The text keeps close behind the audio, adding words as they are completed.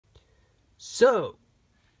So,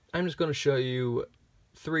 I'm just going to show you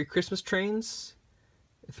 3 Christmas trains,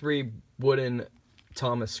 3 wooden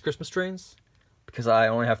Thomas Christmas trains, because I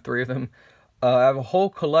only have 3 of them. I have a whole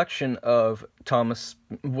collection of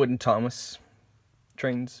wooden Thomas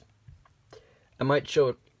trains. I might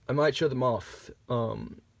show them off,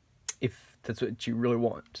 if that's what you really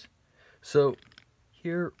want. So,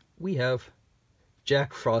 here we have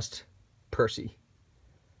Jack Frost Percy.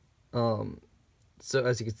 So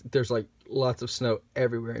as you can see, there's like lots of snow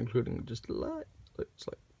everywhere, including just a lot. It's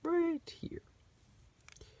like right here.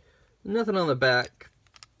 Nothing on the back,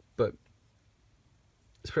 but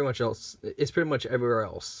it's pretty much everywhere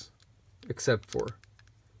else, except for,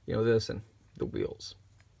 this and the wheels.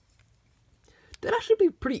 That'd actually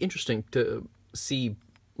be pretty interesting to see,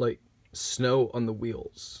 like, snow on the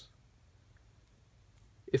wheels.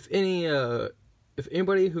 If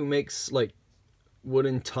anybody who makes like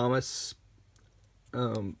wooden Thomas,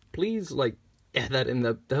 please like add that in.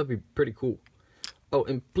 That'd be pretty cool. Oh,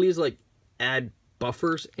 and please like add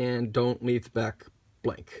buffers and don't leave the back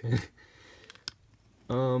blank.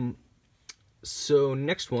 So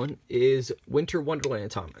next one is Winter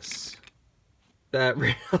Wonderland Thomas. That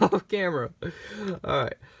ran off camera. All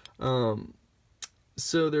right.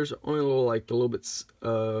 So there's only a little bits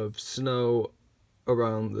of snow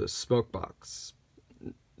around the smoke box,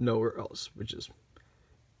 nowhere else, which is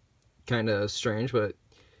kind of strange, but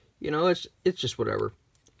it's just whatever.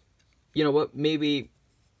 You know what? Maybe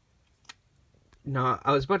not.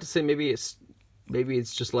 I was about to say maybe it's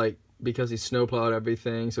just like because he snowplowed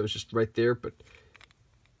everything, so it's just right there. But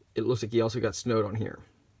it looks like he also got snowed on here.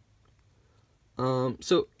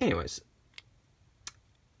 So, anyways,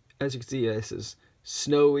 as you can see, this is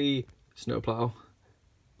snowy snowplow.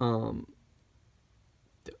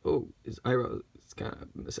 Oh, his eyebrow is kind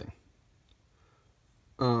of missing.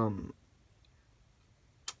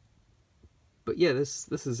 But yeah, this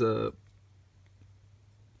is a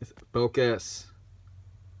focus.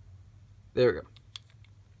 There we go.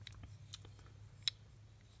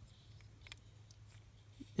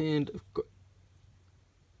 And of course,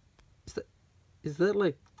 is that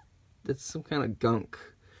like, that's some kind of gunk.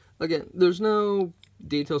 Again, there's no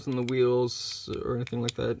details on the wheels or anything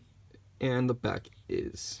like that, and the back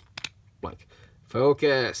is blank.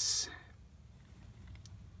 Focus.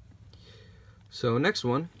 So next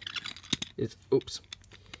one is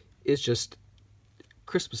just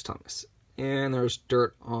Christmas Thomas, and there's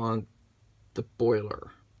dirt on the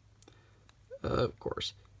boiler. Of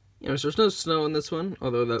course, so there's no snow in this one,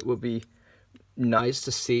 although that would be nice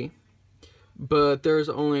to see. But there's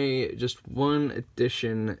only just one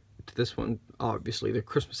addition to this one, obviously, the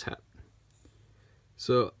Christmas hat.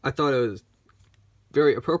 So I thought it was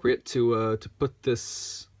very appropriate to put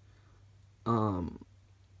this in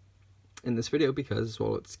this video because,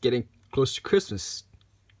 well, it's getting close to Christmas.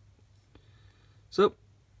 So,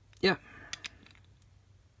 yeah.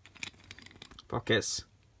 Focus.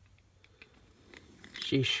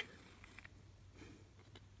 Sheesh.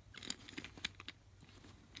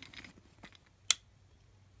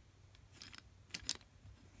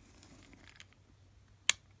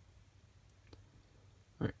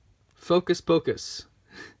 Alright. Focus, focus.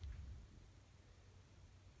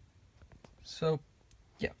 So,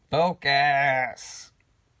 yeah, focus.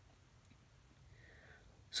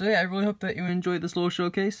 So yeah, I really hope that you enjoyed this little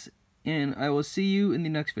showcase, and I will see you in the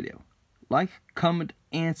next video. Like, comment,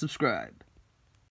 and subscribe.